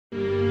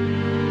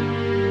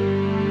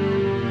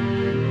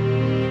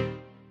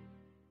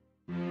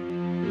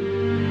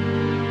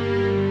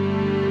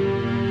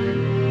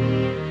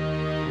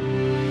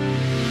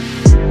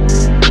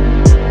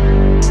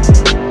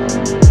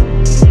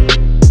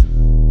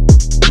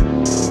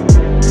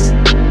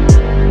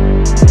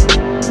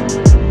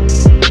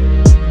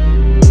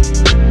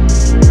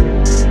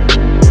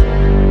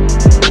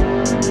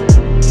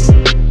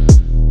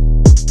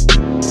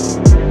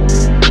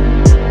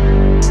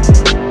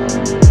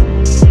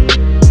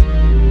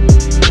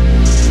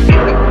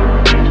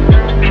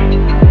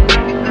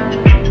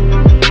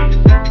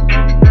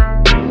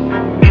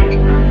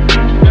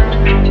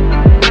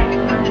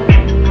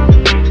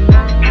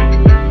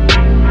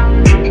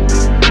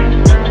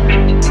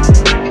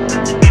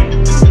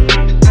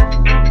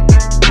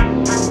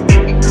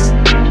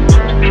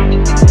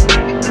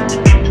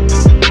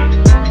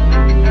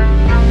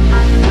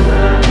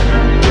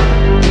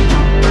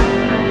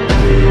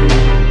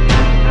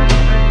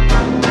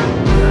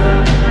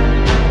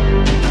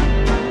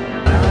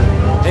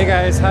Hey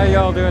guys, how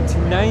y'all doing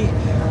tonight?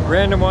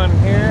 Random one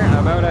here.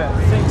 I'm out at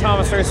St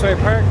Thomas Raceway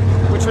Park,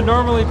 which would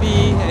normally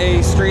be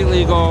a street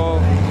legal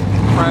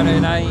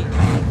Friday night,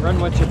 run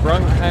what you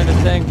brung kind of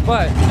thing,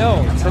 but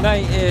no,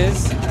 tonight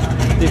is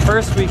the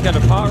first weekend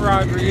of Hot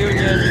Rod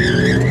Reunion,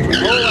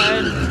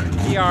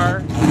 O.N.D.R,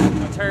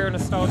 Ontario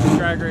Nostalgic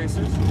Drag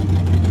Racers.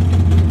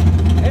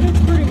 And it's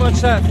pretty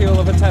much that feel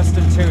of a test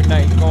and tune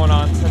night going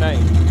on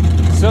tonight.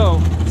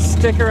 So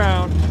stick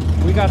around.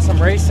 We got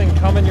some racing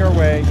coming your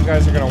way. You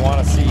guys are going to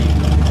want to see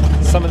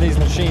some of these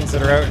machines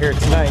that are out here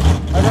tonight.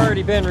 I've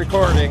already been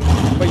recording,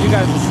 but you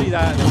guys will see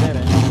that in a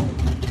minute.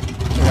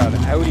 We got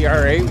an Audi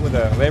R8 with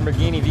a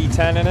Lamborghini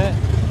V10 in it.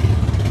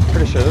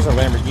 Pretty sure this is a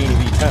Lamborghini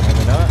V10, is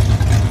it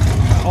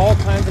not? All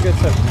kinds of good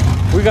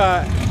stuff. We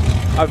got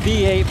a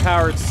V8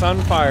 powered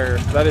Sunfire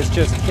that is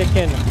just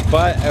kicking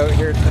butt out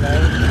here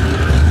tonight.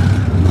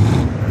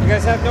 You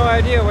guys have no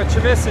idea what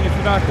you're missing if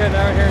you're not getting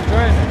out here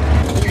enjoying it.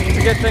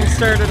 To get things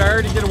started, I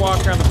already did a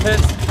walk around the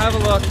pits. Have a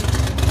look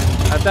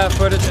at that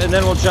footage and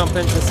then we'll jump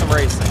into some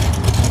racing.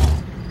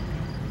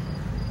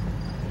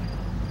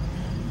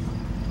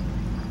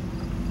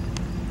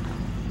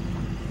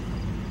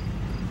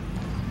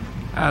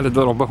 Added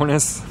little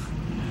bonus.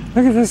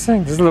 Look at this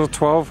thing. This is a little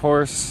 12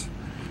 horse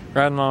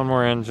riding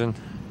lawnmower engine.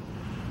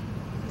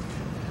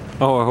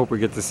 Oh, I hope we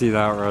get to see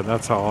that ride.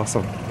 That's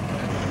awesome.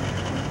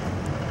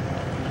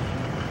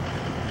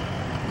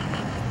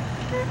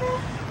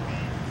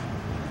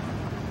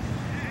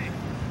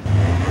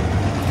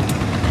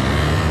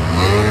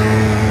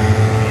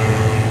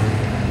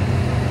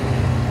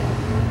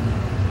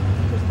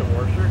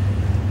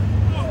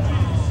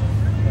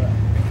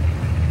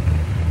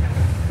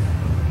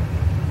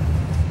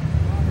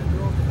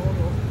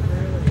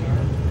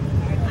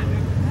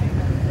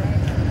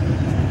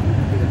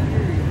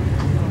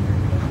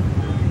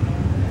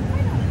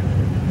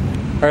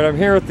 Alright, I'm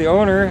here with the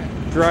owner,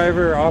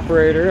 driver,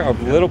 operator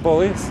of Little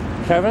Bullies,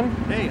 Kevin.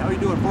 Hey, how you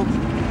doing, folks?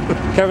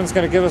 Kevin's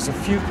going to give us a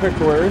few quick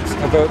words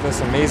about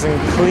this amazing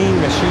clean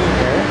machine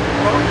here.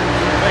 Well,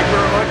 thank you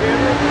very much,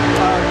 Andrew.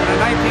 A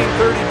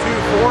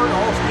 1932 Ford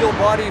all-steel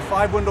body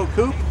 5-window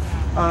coupe.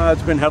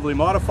 It's been heavily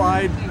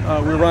modified.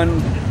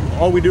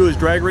 All we do is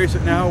drag race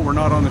it now. We're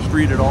not on the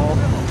street at all.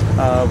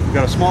 We've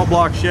got a small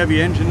block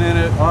Chevy engine in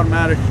it,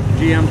 automatic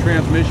GM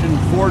transmission,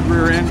 Ford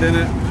rear end in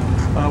it.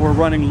 We're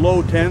running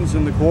low 10s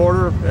in the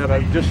quarter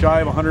at just shy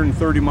of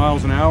 130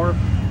 miles an hour.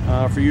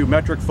 For you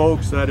metric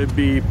folks, that'd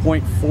be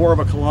 0.4 of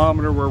a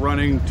kilometer. We're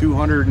running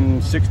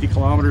 260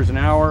 kilometers an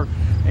hour.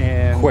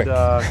 And quick.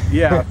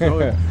 Yeah, so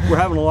we're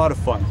having a lot of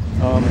fun.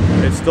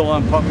 It's still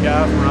on pump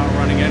gas. We're not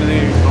running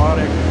anything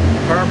exotic.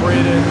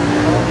 Carbureted,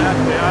 all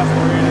naturally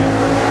aspirated.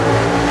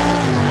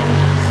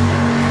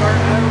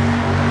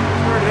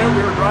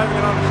 We were driving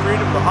it on the street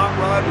with a hot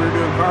rod. We were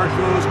doing car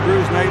shows,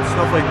 cruise nights,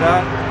 stuff like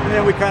that. And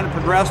then we kind of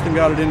progressed and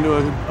got it into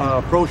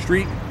a pro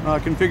street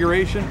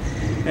configuration.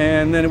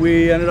 And then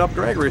we ended up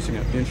drag racing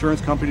it. The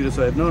insurance company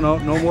decided, no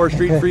more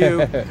street for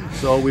you.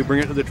 So we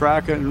bring it to the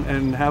track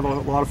and have a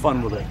lot of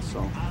fun with it.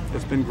 So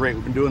it's been great.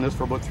 We've been doing this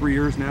for about 3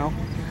 years now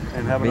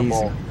and having a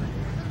ball.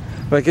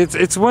 Like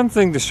it's one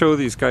thing to show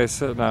these guys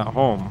sitting at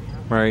home,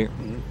 right?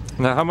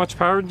 Mm-hmm. Now, how much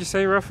power did you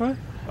say roughly?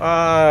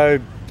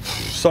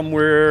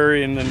 Somewhere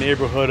in the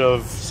neighborhood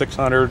of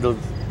 600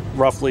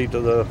 roughly to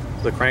the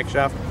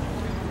crankshaft.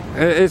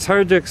 It's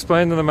hard to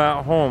explain to them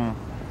at home.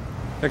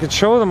 I could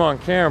show them on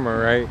camera,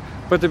 right?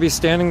 But to be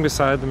standing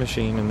beside the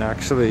machine and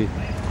actually,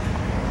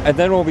 and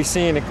then we'll be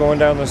seeing it going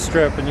down the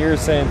strip, and you're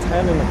saying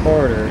 10 in the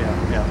quarter.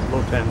 Yeah,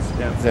 low 10s,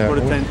 yeah. Go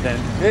to 10.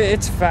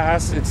 It's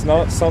fast. It's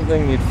not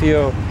something you'd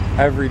feel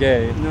every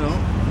day.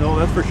 No,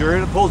 that's for sure.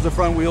 And it pulls the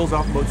front wheels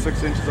off about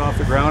 6 inches off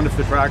the ground if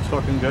the track's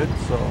fucking good.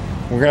 So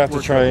we're gonna have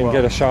to try and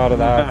get a shot of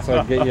that, so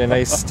I get you a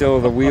nice still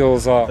of the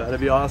wheels up.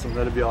 That'd be awesome.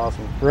 That'd be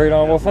awesome. Right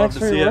on. Yeah, well, thanks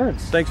for your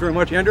words. Thanks very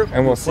much, Andrew.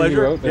 And we'll see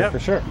you out there for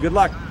sure. Good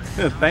luck.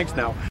 Thanks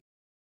now.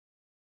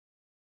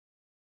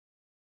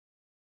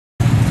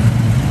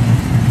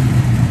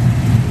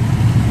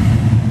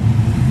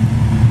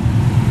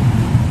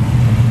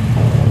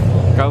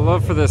 Got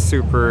love for this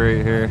Super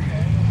right here.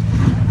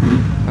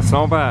 That's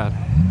not bad.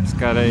 It's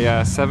got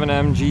a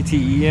 7M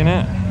GTE in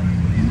it.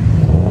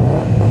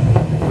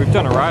 We've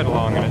done a ride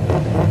along in it.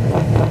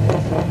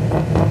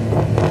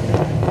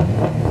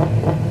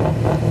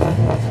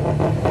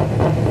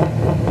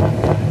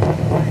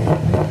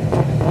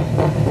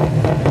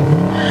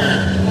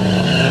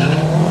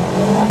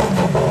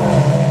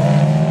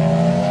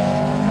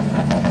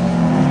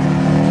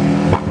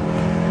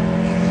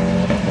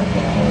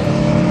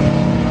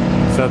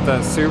 Is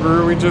that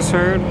Subaru we just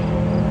heard?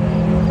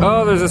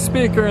 Oh, there's a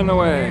speaker in the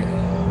way.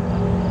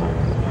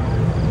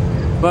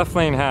 Left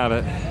lane had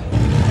it.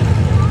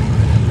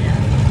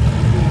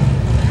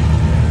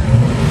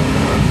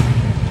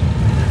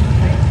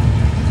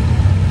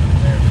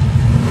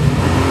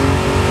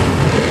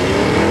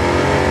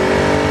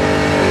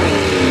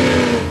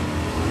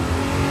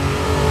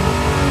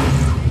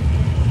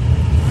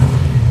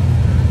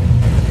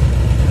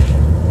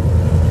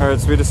 Alright,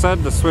 so we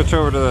decided to switch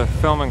over to the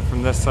filming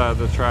from this side of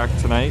the track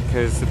tonight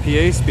because the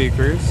PA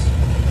speakers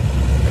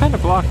kind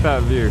of block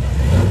that view.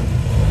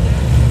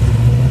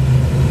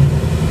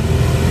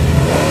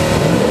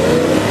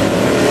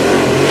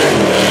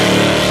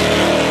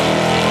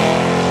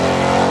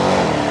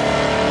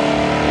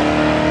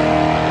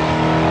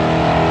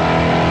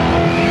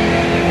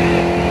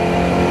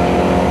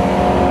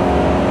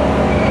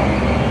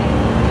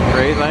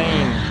 Great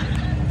lane.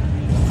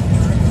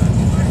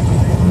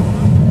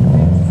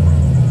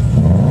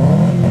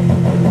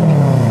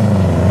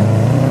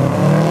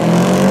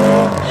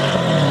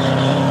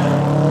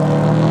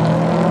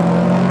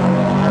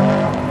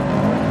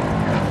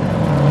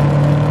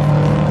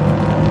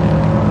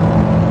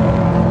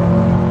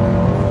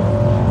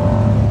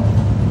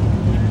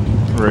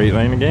 Right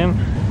lane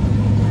again.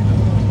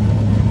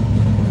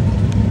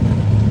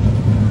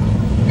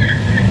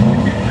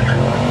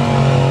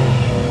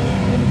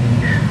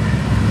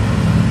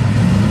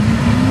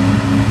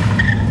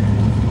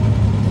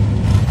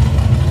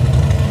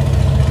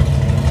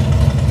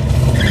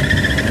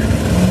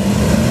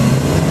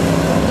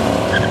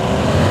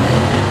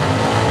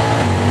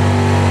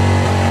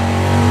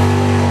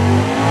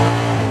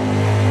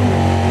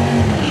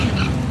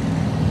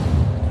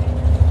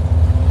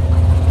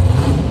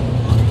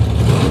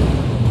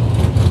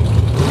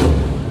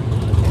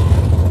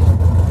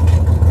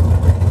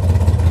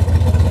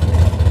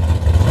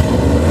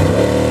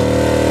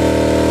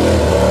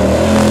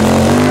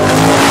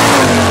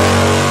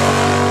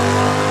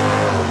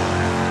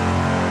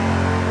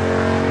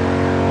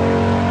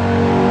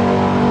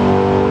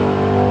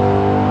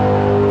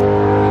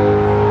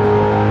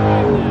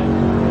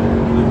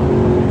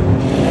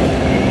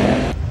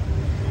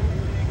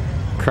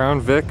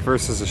 Crown Vic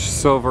versus a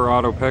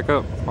Silverado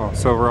pickup. Oh,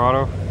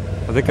 Silverado.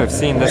 I think I've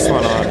seen this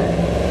one on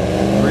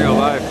real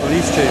live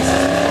police chases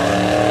before.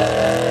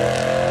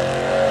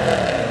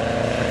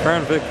 The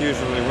Crown Vic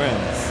usually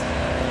wins.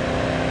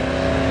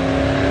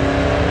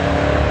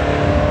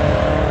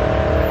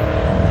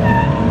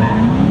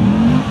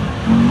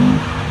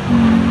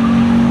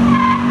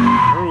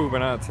 Oh, but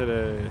not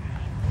today.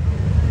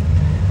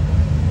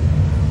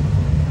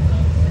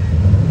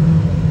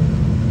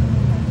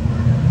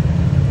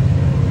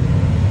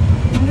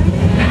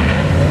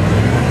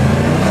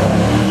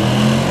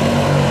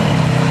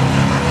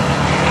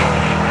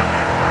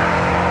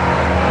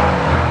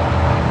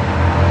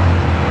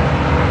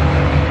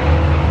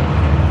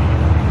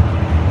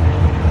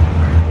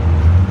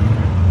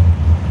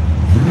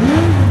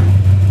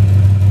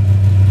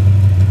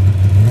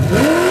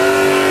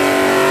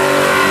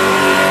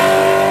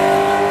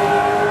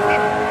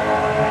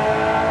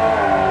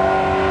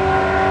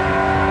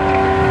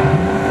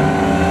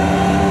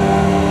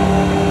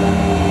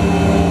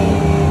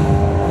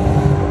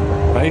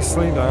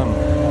 Nicely done.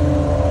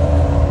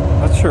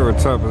 Not sure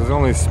what's up. There's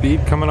only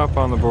speed coming up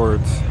on the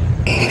boards.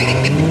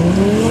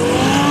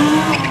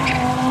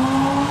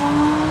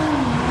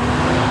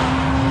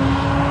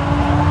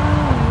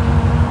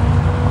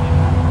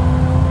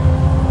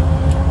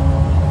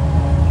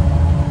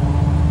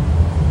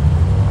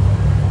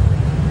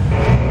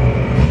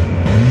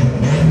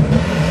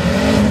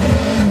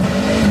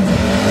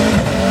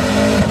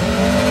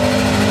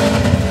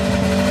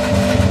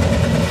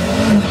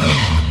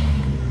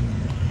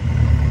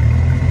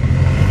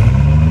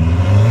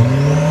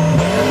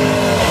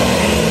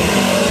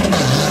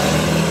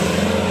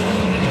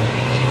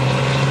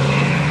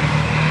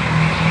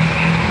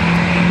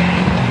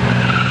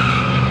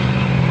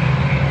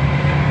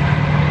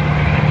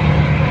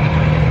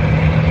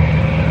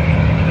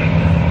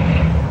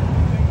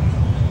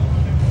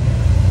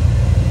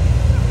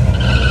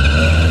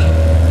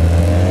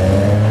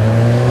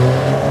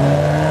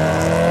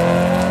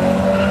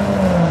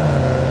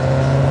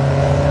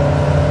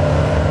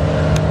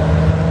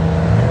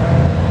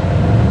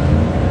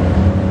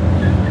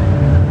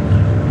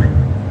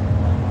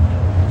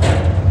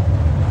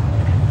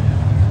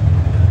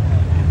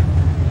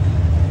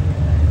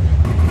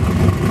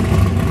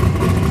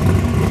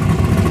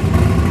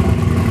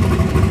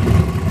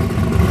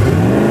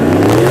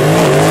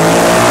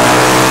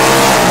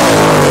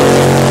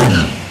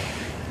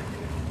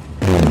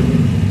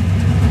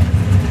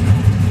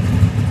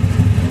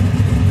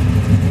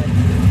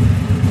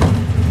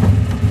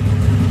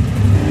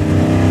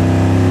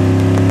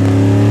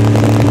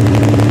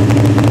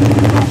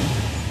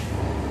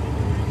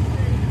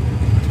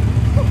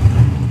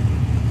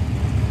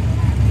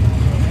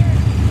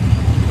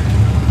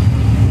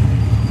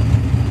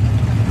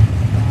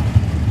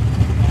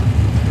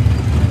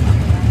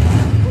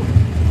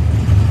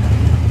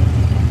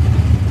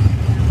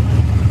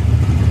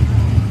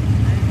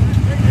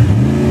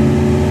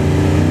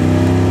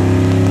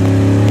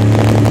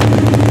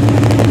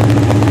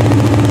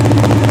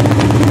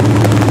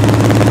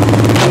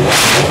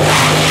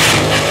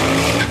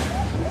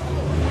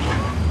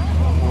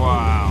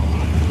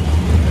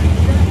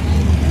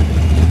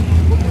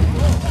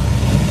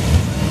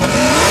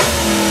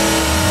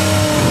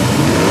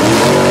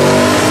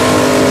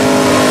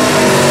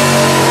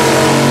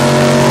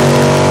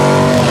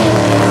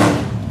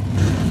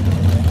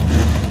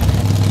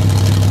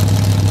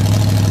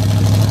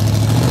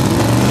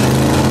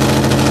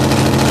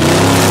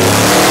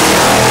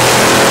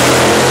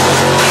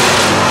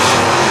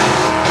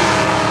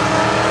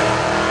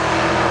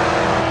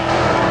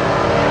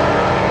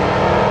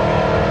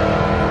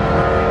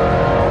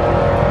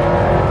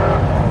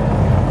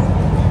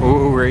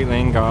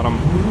 Bang got him.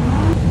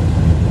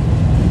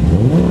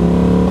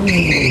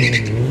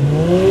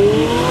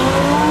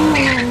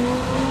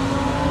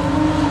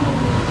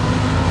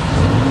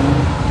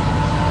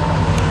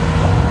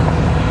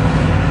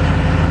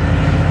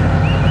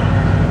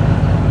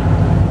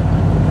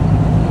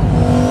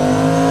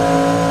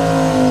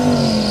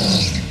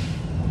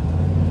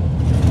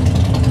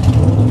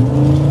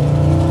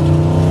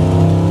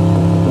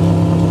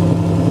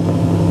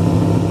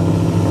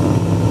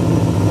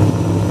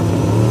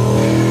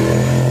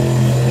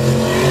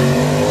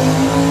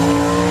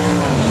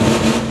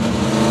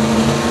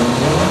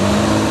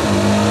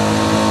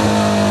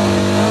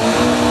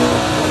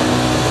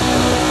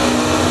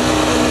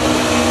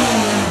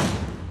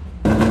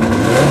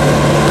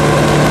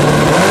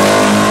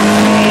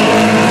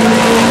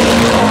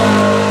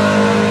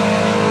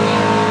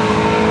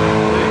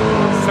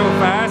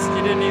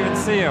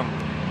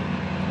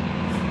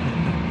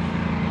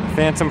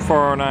 Phantom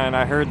 409,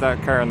 I heard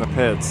that car in the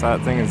pits.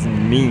 That thing is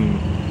mean.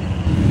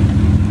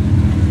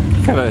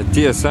 Got a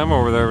DSM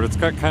over there, but it's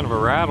got kind of a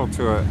rattle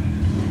to it.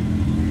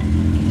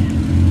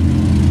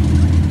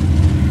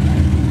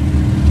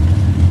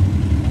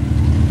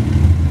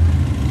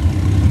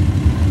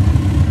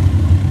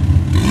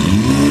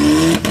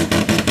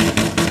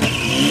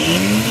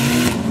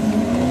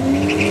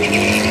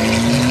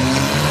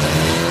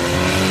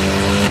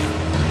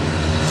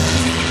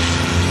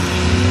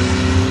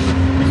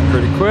 It's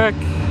pretty quick.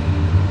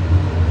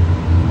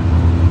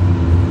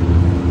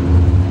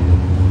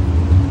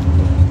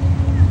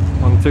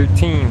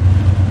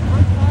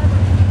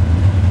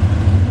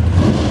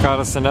 Got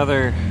us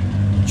another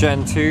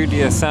Gen 2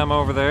 DSM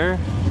over there.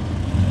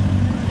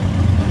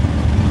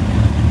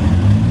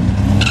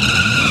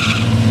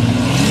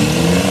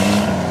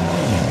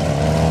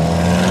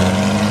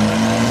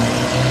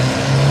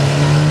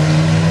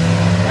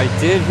 I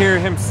did hear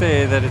him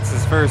say that it's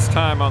his first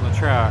time on the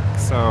track,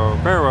 so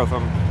bear with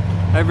him.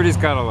 Everybody's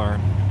got to learn.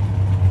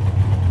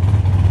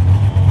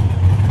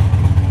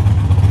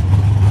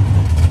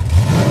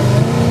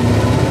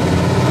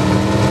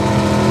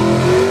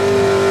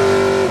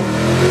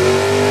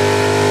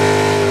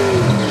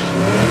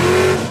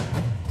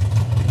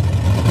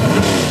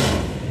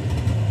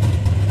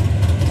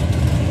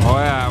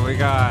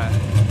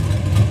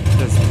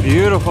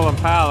 Beautiful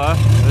Impala.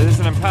 This is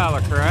an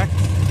Impala, correct?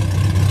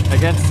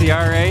 Against the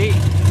R8.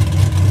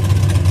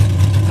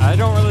 I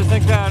don't really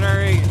think that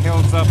R8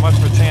 holds up much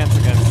of a chance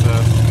against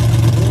this.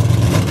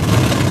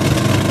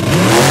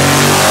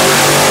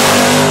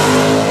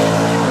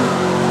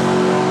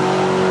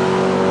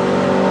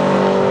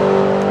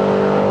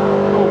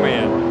 Oh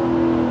man.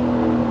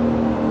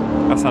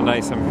 That's a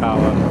nice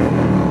Impala.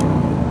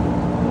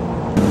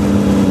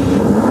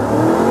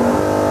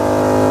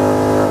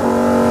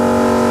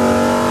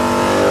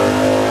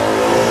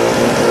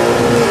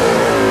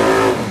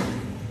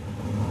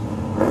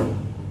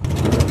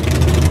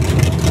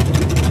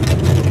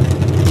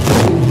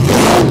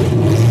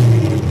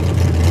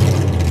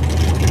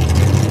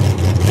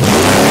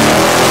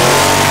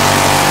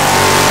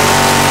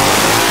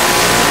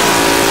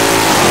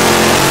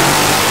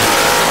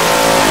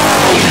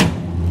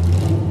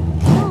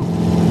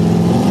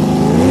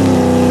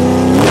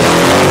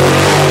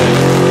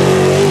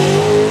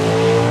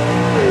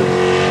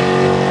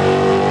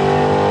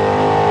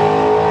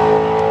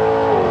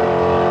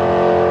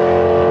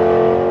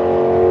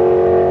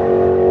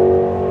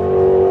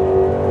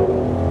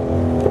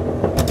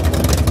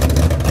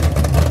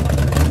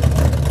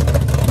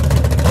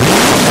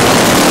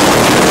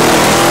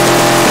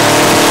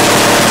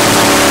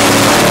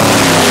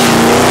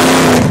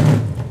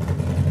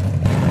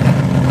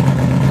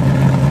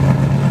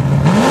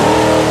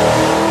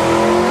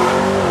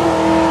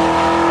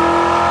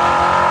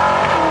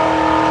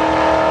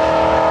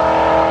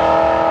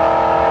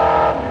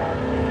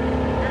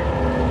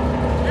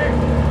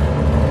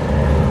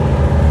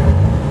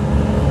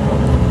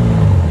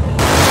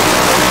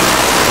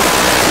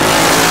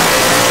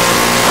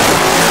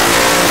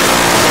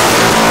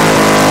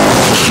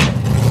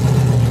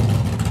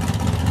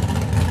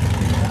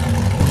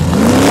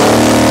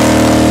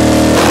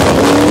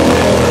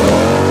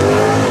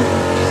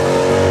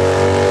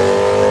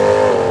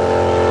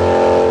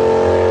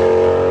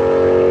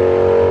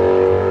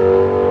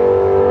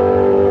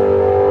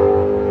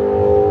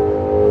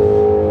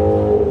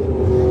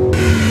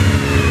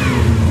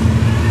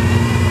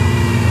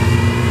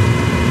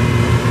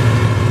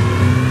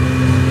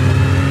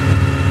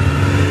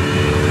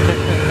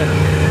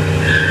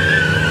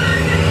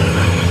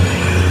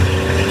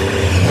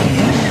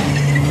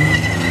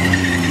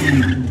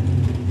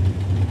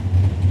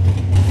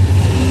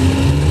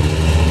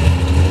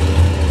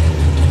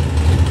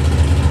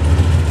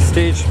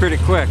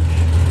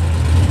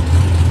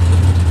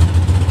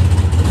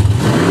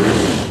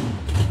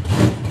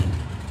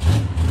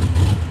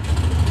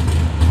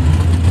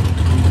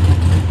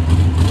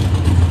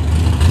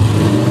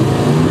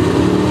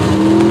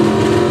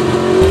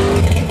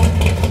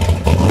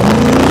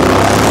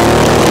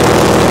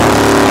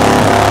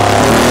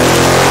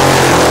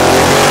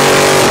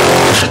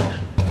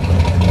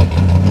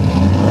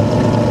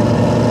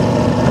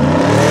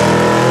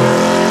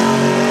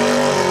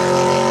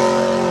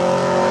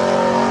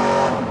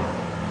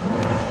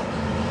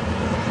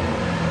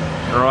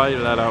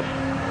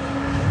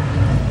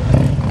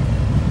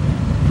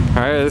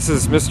 Alright, this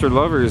is Mr.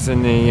 Lovers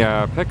in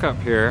the pickup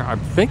here. I'm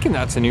thinking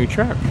that's a new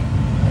truck.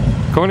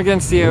 Going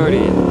against the Audi.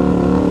 Oh,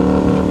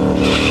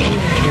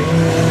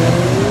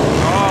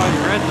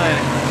 you're red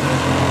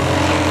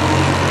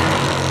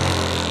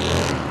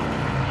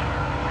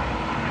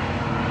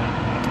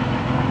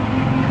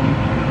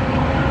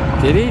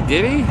lighting.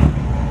 Did he?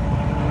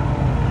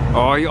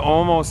 Oh, you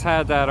almost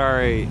had that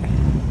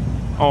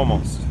R8.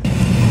 Almost.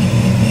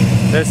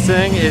 This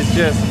thing is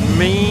just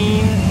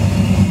mean.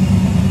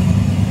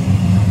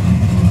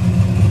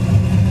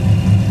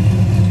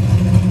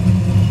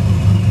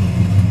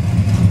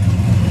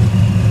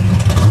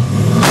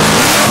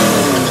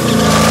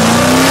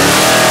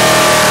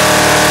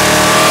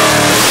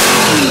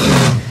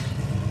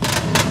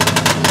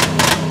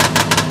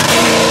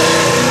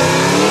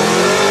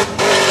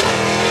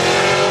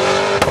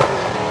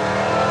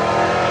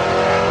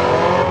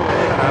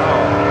 Hour.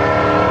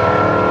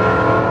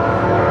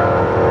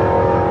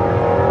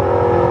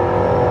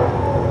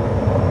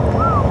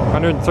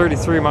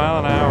 33 mile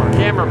an hour.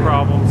 Camera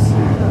problems.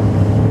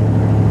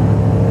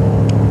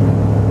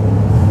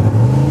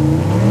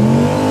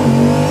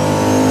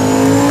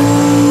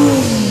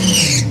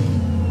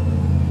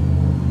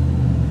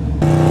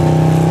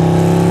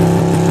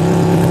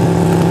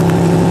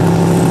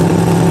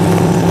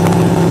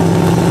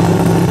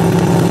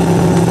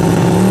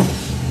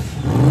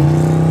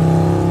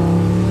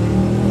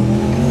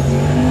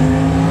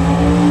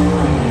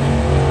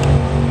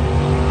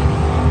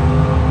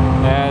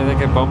 Yeah, I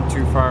think I bumped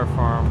too far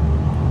for him.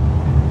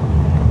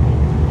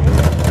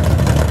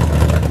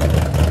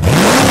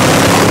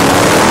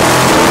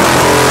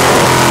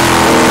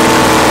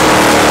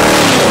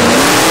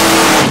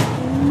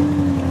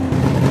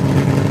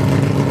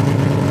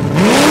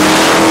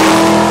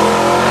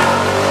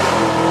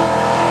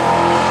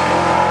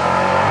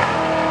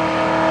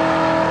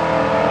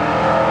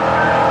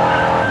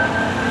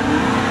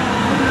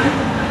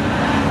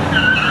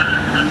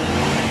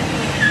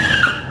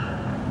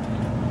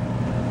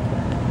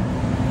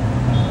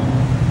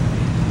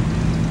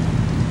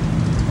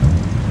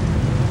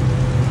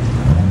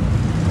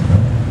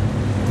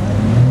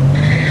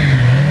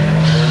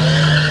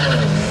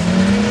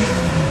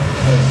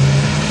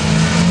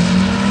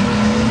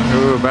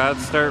 Bad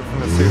start from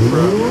the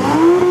Supra.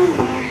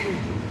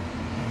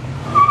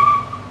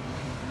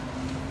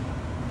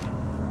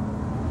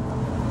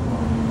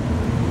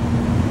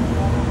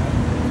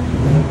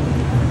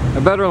 A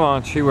better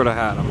launch, he would have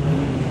had him.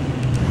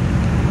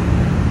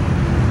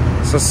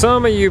 So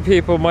some of you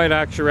people might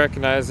actually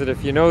recognize it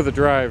if you know the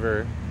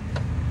driver,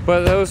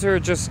 but those who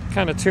are just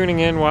kind of tuning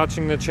in,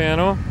 watching the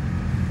channel,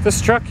 this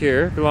truck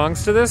here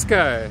belongs to this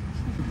guy,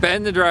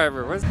 Ben the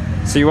driver.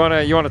 So you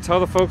wanna tell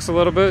the folks a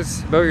little bit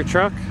about your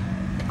truck?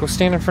 Go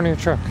stand in front of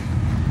your truck.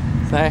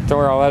 Don't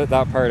worry, I'll edit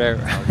that part out.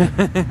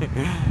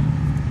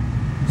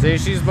 See,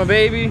 she's my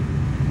baby.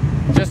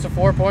 Just a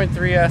 4.3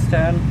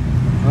 S10.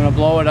 I'm gonna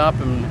blow it up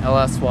and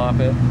LS swap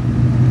it.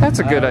 That's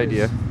a good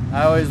idea.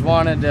 I always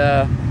wanted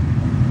to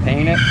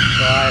paint it,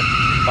 so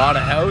I bought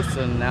a house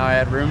and now I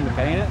had room to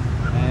paint it.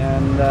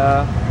 And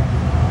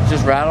it's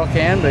just rattle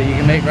can, but you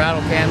can make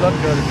rattle can look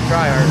good if you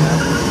try hard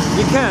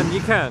enough.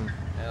 You can.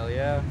 Hell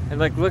yeah. And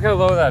like, look how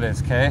low that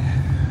is, okay?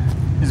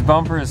 His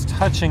bumper is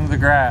touching the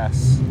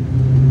grass.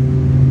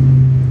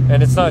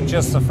 And it's not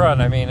just the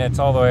front, I mean, it's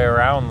all the way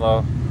around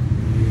low.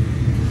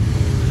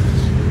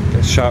 Get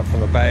a shot from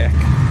the back.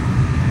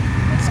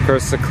 Of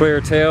course, the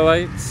clear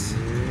taillights.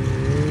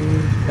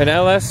 An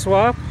LS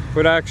swap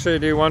would actually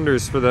do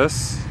wonders for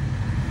this.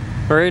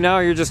 But right now,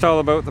 you're just all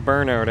about the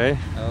burnout, eh?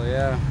 Hell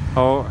yeah.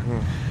 Oh.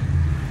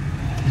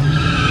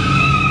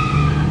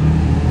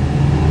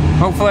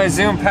 Hopefully I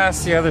zoom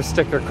past the other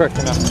sticker quick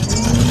enough.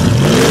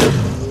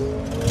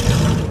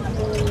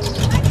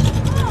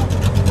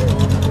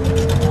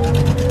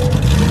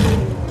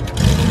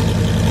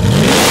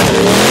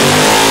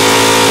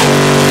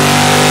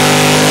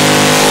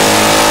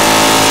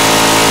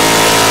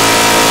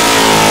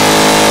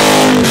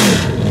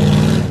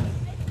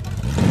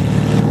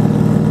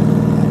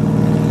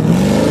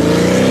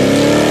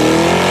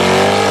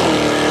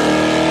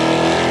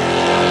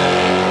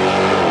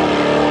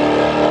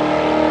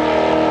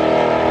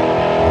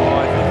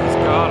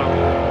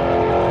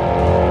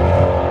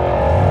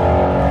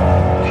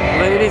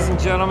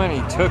 Gentlemen, he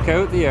took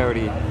out the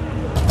Audi.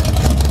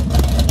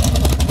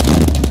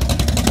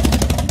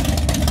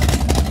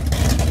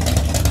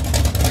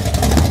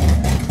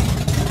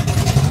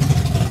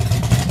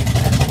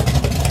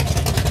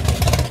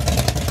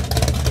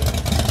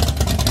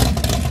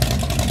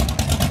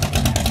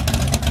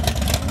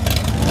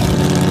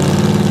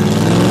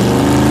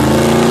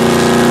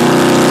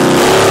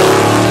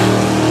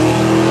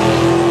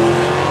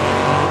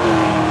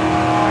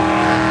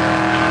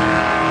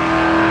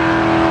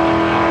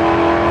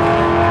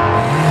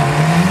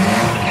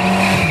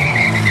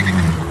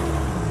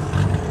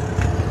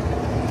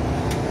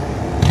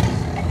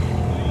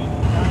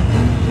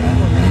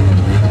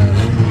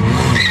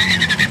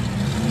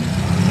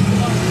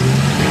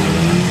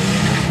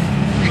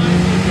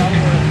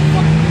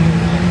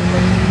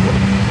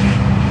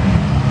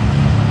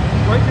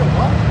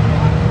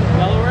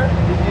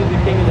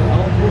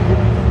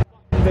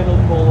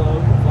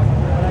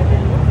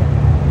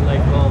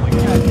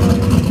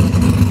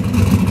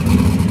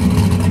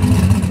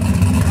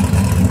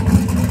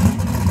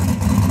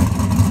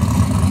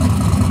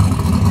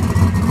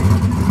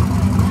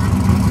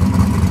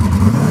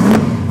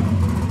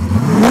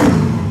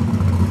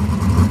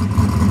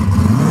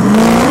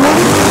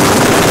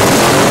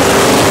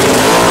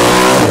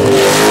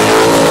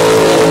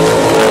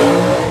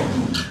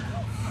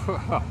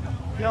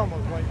 He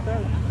almost wiped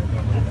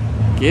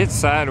out. Get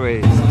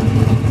sideways.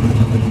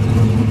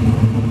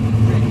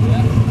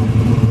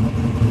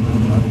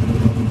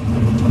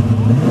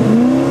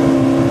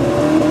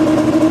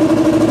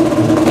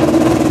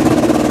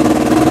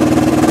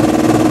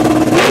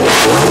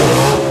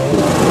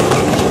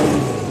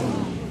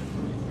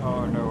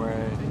 Oh, no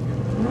way.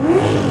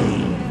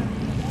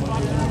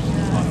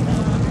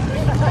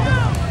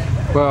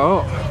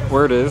 Well,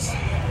 word is,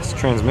 this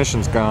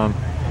transmission's gone.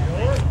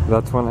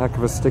 That's one heck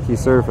of a sticky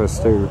surface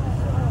too.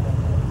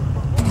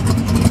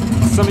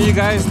 Some of you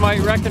guys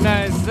might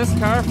recognize this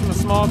car from the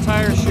small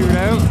tire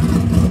shootout.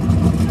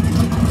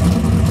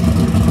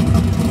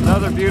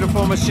 Another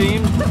beautiful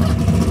machine.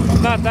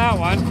 Not that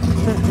one.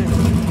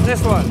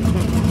 This one.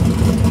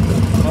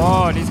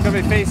 Oh, and he's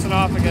gonna be facing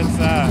off against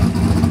that.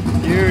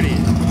 Beauty.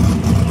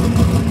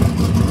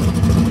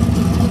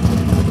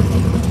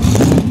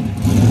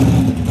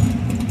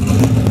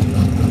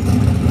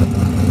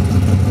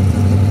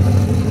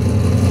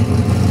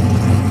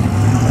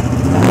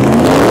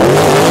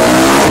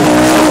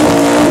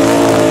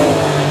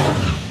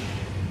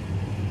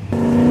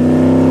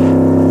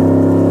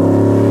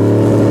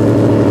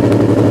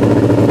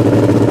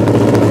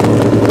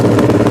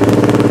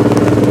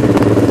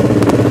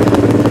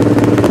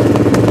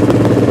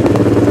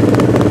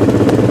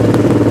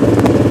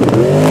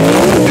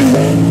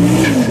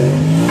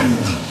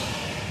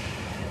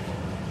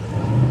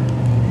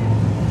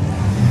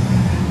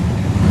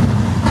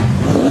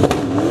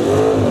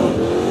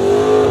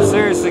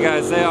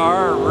 They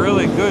are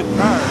really good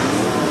cars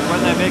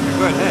when they make a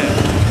good hit.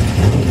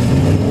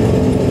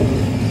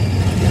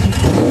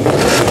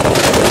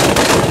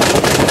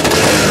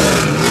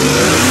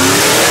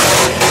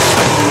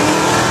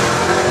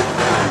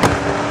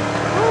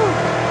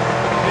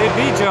 Made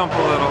me jump a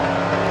little.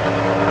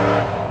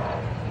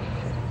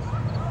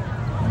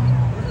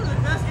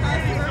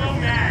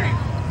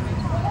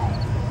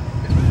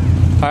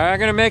 Alright, I'm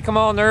gonna make them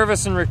all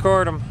nervous and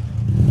record them.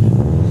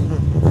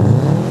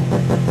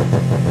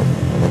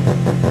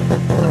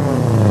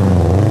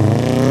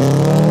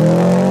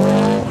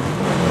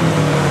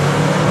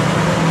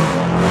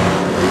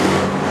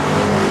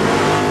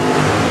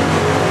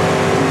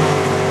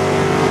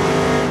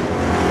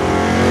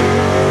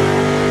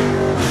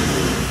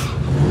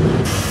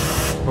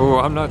 Oh,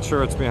 I'm not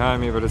sure what's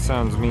behind me, but it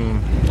sounds mean.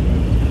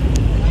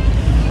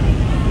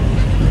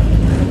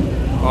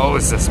 Oh,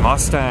 it's this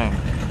Mustang.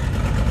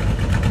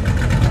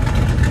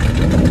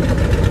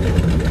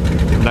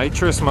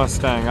 Nitrous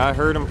Mustang. I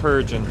heard him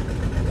purging.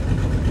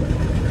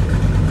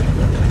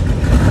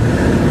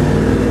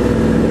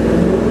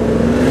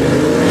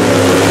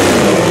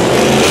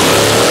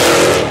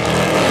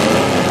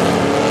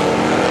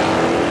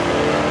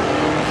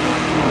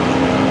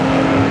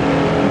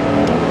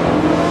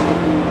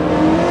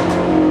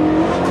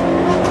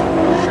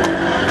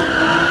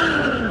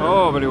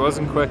 But he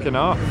wasn't quick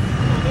enough.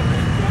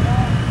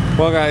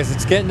 Well guys,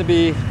 it's getting to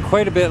be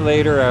quite a bit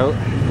later out.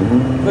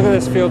 Look at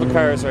this field of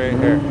cars right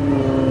here.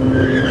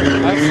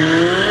 That's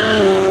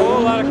a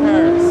whole lot of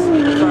cars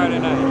for Friday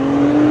night.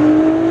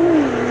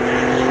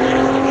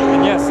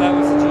 And yes, that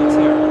was a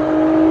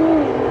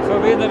GTR. So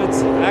being that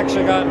it's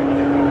actually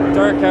gotten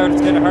dark out,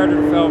 it's getting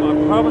harder to film,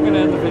 I'm probably going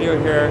to end the video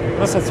here,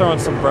 unless I throw in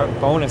some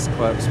bonus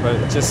clips, but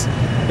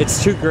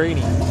it's too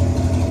grainy.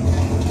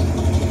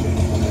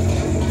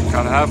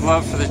 Gotta have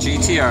love for the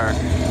GTR.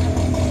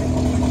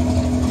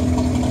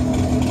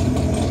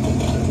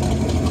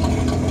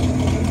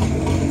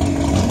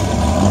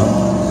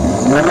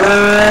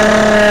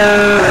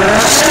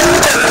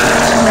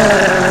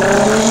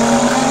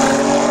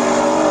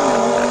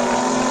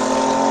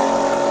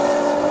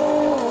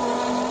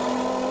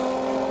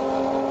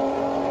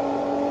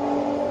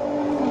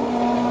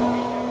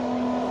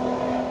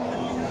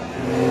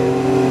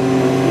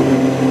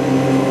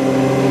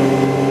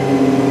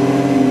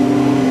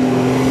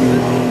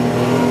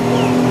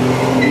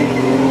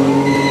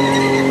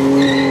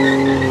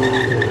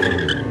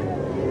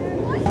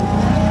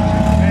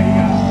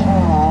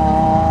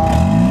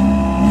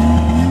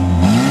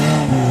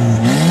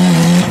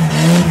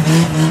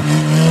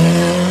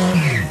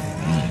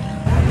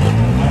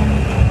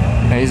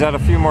 He's had a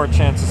few more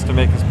chances to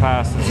make his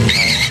passes tonight.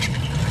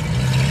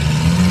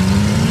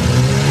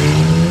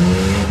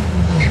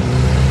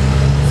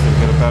 So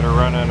get a better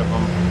run out of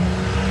him.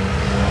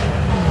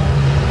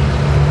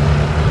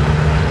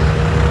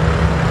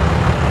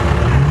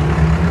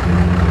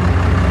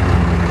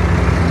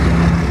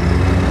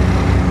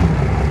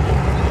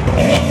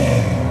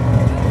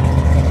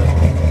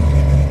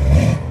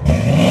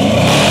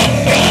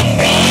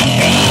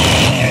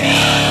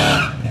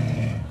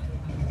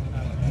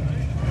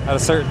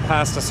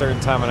 Past a certain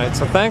time of night.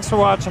 So thanks for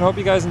watching. Hope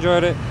you guys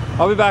enjoyed it.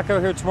 I'll be back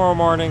out here tomorrow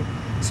morning,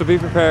 so be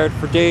prepared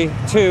for day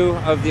 2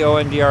 of the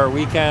O.N.D.R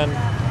weekend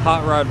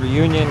hot rod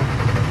reunion.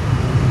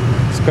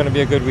 It's going to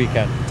be a good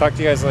weekend. Talk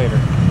to you guys later.